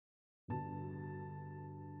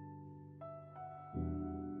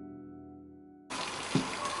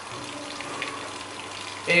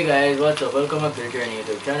Hey guys, what's up? Welcome back to the Journey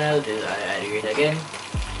YouTube channel. This is Adi again.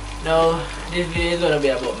 Now, this video is gonna be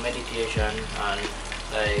about meditation and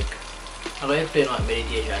like I'm gonna explain what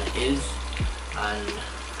meditation is and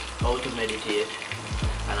how to meditate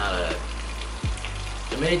and all of that.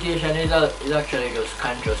 The meditation is actually just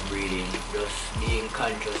conscious breathing, just being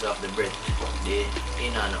conscious of the breath, the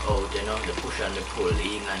in and out, you know, the push and the pull, the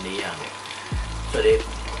yin and the yang. So the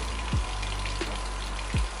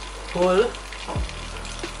pull,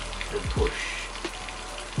 the push.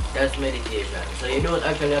 That's meditation. So you don't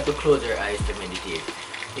actually have to close your eyes to meditate.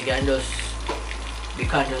 You can just be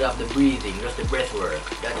conscious of the breathing, just the breath work.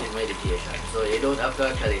 That is meditation. So you don't have to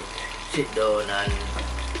actually sit down and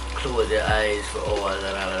close your eyes for hours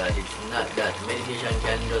and all of that. It's not that. Meditation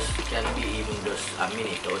can be even just a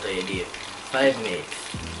minute out of your day. 5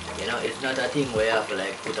 minutes. You know, it's not a thing where you have to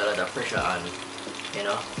like put a lot of pressure on. You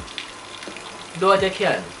know. Do what you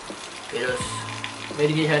can. You just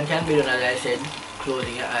meditation can be done, as I said,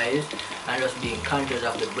 closing your eyes and just being conscious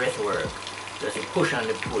of the breath work. Just the push and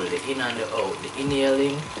the pull, the in and the out, the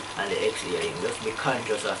inhaling and the exhaling. Just be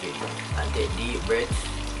conscious of it and take deep breaths,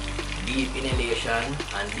 deep inhalation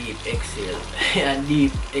and deep exhale and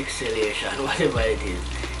deep exhalation, whatever it is.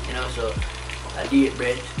 You know, so a deep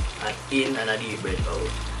breath and in and a deep breath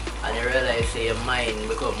out. And you realize say your mind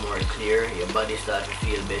become more clear, your body starts to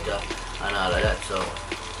feel better and all of that. So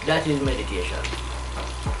that is meditation.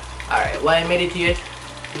 Alright, why meditate?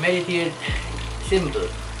 Meditate, simple.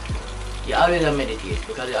 You always meditate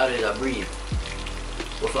because you always breathe.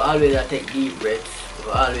 But you always take deep breaths.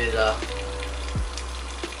 You always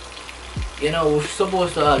you know, we're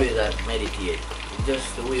supposed to always meditate. It's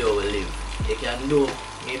just the way we live. You can do,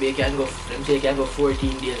 maybe you can go, let me say you can go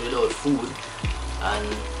 14 days without food and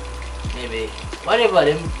maybe whatever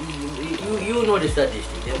them you know the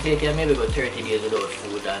statistics. Them say you can maybe go 30 days without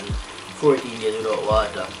food and 14 days without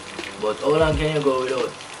water. But how long can you go without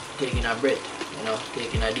taking a breath? You know,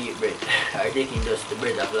 taking a deep breath or taking just the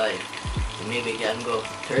breath of life. You maybe can go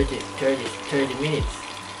 30 minutes.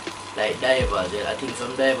 Like divers, I think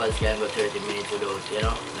some divers can go 30 minutes without, you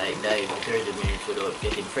know, like dive 30 minutes without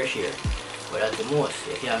getting fresh air. But that's the most.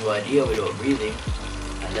 You can't go a day without breathing.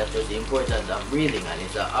 And that's just the importance of breathing, and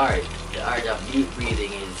it's an art. The art of deep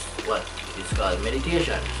breathing is what is called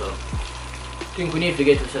meditation. So I think we need to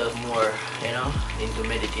get ourselves more, you know, into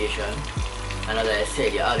meditation. And as I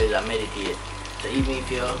said, you always meditate. So even if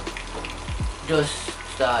you just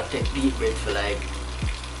start take deep breaths for like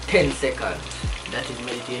 10 seconds, that is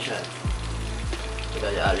meditation.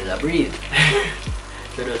 Because you always breathe.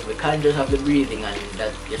 So just be conscious of the breathing and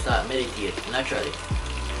that you start meditate naturally.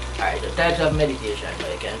 Alright, the types of meditation.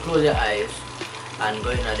 So you can close your eyes and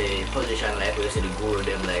go into the position like we see the guru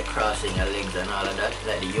them like crossing your legs and all of that,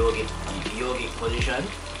 like the yogic position,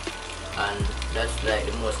 and that's like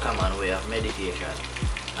the most common way of meditation,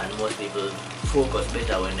 and most people focus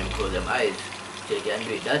better when they close their eyes. So you can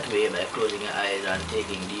do it that way by closing your eyes and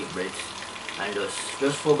taking deep breaths and just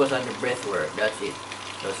focus on the breath work. That's it.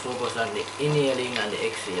 Just focus on the inhaling and the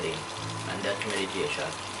exhaling, and that's meditation.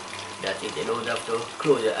 That's it. You don't have to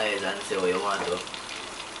close your eyes and say, oh, you want to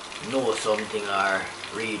know something or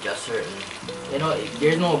reach a certain, you know,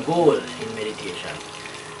 there's no goal in meditation.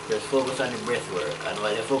 Just focus on the breath work, and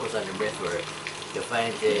while you focus on the breath work, you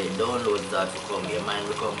find the downloads start to come, your mind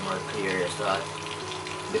become more clear, you start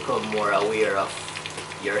become more aware of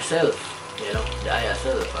yourself, you know, the higher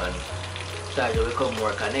self, and start to become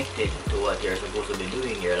more connected to what you're supposed to be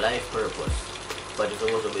doing, your life purpose, what you're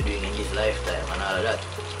supposed to be doing in this lifetime and all of that.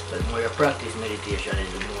 But the more you practice meditation,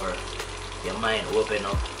 is the more your mind open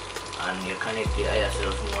up and you connect to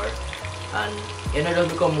yourself more, and you know, just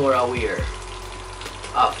become more aware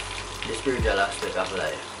of the spiritual aspect of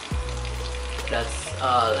life. That's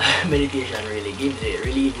all meditation really gives you. It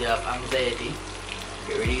relieves you of anxiety,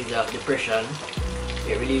 it relieves you of depression,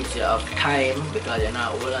 it relieves you of time because you're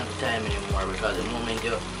not holding on to time anymore, because the moment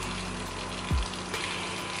you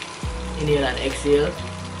inhale and exhale,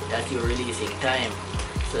 that's you releasing time.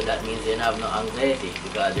 So that means you don't have no anxiety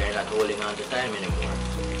because you're not holding on to time anymore.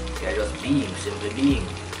 You're just being, simply being.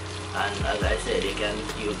 And as I said, you can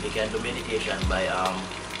do meditation by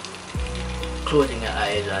closing your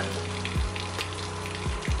eyes and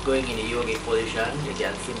going in the yogic position. You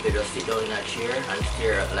can simply just sit down in a chair and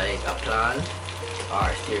stare at like a plant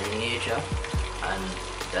or stare in nature, and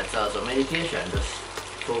that's also meditation. Just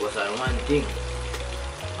focus on one thing,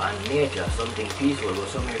 on nature, something peaceful, go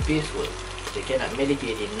somewhere peaceful. You cannot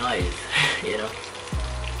meditate in noise, you know.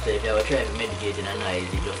 So if you ever try to meditate in a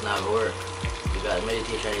noise, it just not work. Because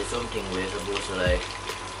meditation is something where you're supposed to like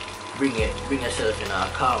bring yourself in a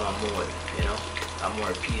calmer mode, you know, a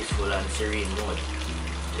more peaceful and serene mode.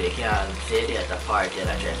 So you can't say they're at a party and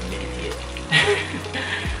I try to meditate.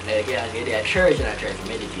 Like you can't say they're at church and I try to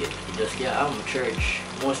meditate. You just can't have church.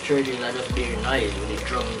 Most churches are just being noise with the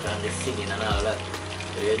drums and the singing and all that.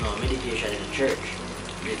 So there's no meditation in the church.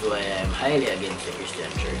 This is why I'm highly against the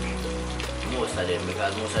Christian church. Most of them,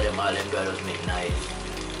 because most of them all them do just make noise.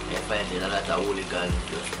 You find a lot of hooligans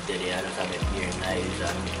just there and just have them hearing noise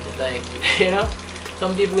and it's like, you know,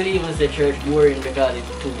 some people will even say church boring because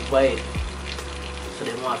it's too quiet. So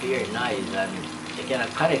they want to hear noise and they cannot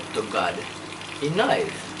connect to God in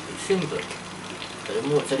noise. It's simple.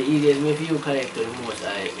 So the easiest way for you to connect to the Most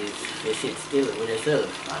High is to sit still with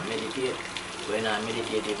yourself and meditate. When you're in a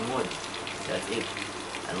meditative mode, that's it.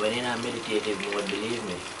 And when you're in a meditative mode, believe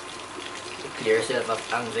me, you clear yourself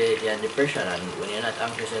of anxiety and depression, and when you're not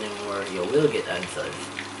anxious anymore, you will get answers.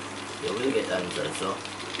 You will get answers. So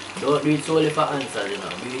don't do it solely for answers, you know.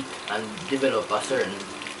 Do it and develop a certain,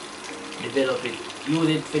 develop it, use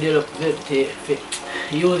it for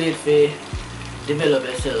develop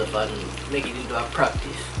yourself and make it into a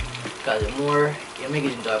practice. Because the more you make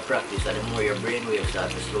it into a practice, and the more your brain waves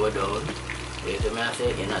start to slow down. You know what I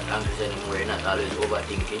say? You're not anxious anymore, you're not always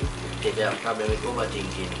overthinking. If you have a problem with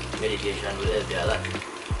overthinking, meditation will help you a lot.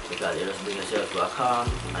 Because you just bring yourself to a calm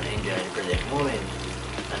and enjoy the present moment.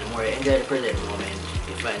 And the more you enjoy the present moment,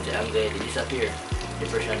 you find the anxiety disappear,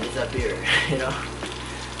 depression disappear, you know.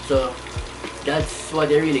 So that's what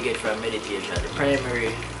you really get from meditation. The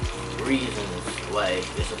primary reasons why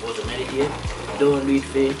you're supposed to meditate. Don't do it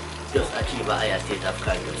for just achieve a higher state of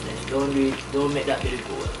consciousness. Don't make that be the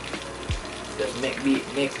goal. Just make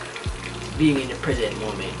being in the present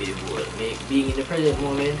moment be the goal. Make being in the present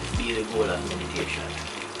moment be the goal of meditation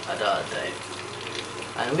at all times.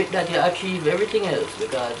 And with that you achieve everything else,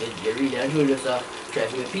 because you really and truly just try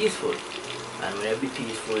to be peaceful. And when you be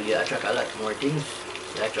peaceful, you attract a lot more things.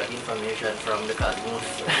 You attract information from the cosmos.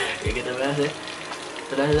 You get what I'm saying?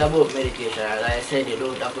 So that is about meditation. As I said, you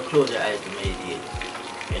don't have to close your eyes to meditate.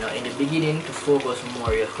 You know, in the beginning, to focus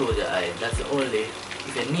more, you close your eyes. That's the only.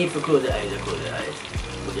 If you need to close your eyes, you close your eyes.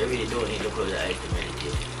 But you really don't need to close your eyes to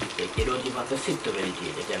meditate. You don't even have to sit to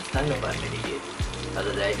meditate. You can stand up and meditate. As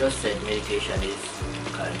I just said, meditation is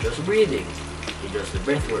conscious breathing. It's just the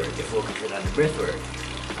breath work. You're focusing on the breath work.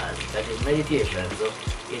 And that is meditation. So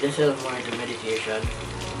get yourself more into meditation.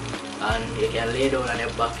 And you can lay down on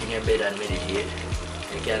your back in your bed and meditate.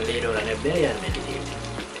 You can lay down on your belly and meditate.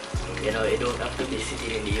 You know, you don't have to be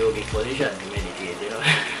sitting in the yogic position to meditate, you know.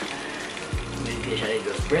 Meditation is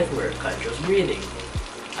just breath work, conscious breathing.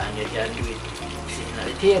 And you can do it sitting at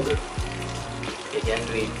the table. You can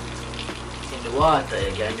do it in the water,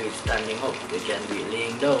 you can do it standing up, you can do it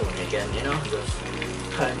laying down, you can, you know, just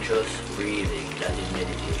conscious breathing. That is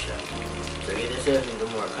meditation. So get yourself into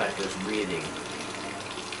more conscious breathing.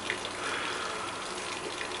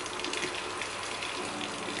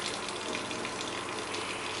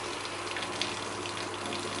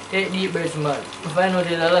 Take deep breaths, man. I find out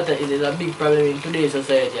it is a big problem in today's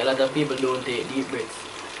society. A lot of people don't take deep breaths.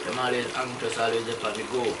 They're always anxious, always up on the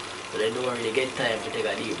go. So they don't really get time to take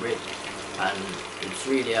a deep breath. And it's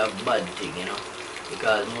really a bad thing, you know.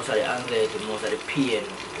 Because most of the anxiety, most of the pain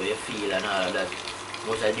where you feel and all of that,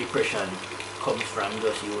 most of the depression comes from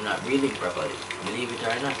just you not breathing properly. Believe it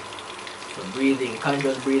or not. So breathing,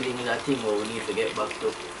 conscious breathing is a thing where we need to get back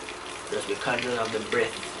to. Just be conscious of the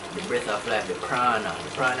breath of life, the prana. The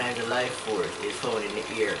prana is the life force, it's found in the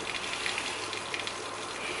air.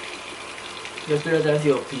 Just do that and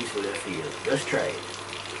see how peaceful you feel. Just try it.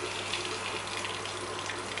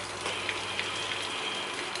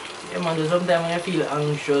 Yeah man, so sometimes when you feel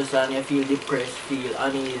anxious and you feel depressed, feel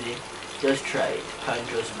uneasy, just try it.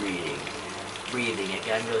 Conscious breathing. You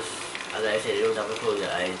can just, as I said, you don't have to close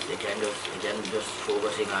your eyes. You can just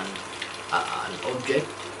focusing on an object.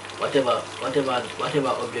 Whatever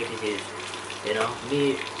object it is, you know.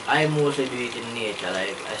 I mostly do it in nature.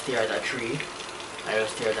 Like I stare at a tree, I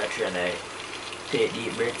just stare at a tree and I take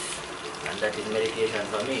deep breaths, and that is meditation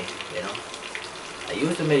for me, you know. I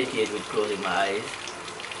used to meditate with closing my eyes,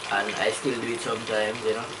 and I still do it sometimes,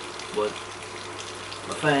 you know. But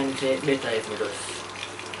I find it better if I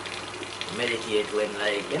just meditate when,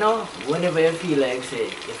 like, you know, whenever you feel like, say,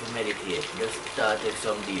 if you meditate, just start with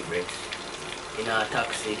some deep breaths. In a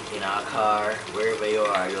taxi, in a car, wherever you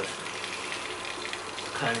are, just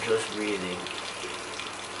conscious breathing.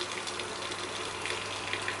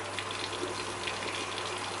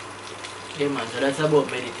 Yeah man, so that's about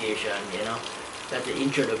meditation, you know. That's the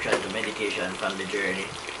introduction to meditation from The Journey.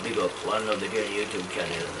 Big up, One Love The Journey YouTube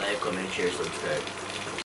channel. Like, comment, share, subscribe.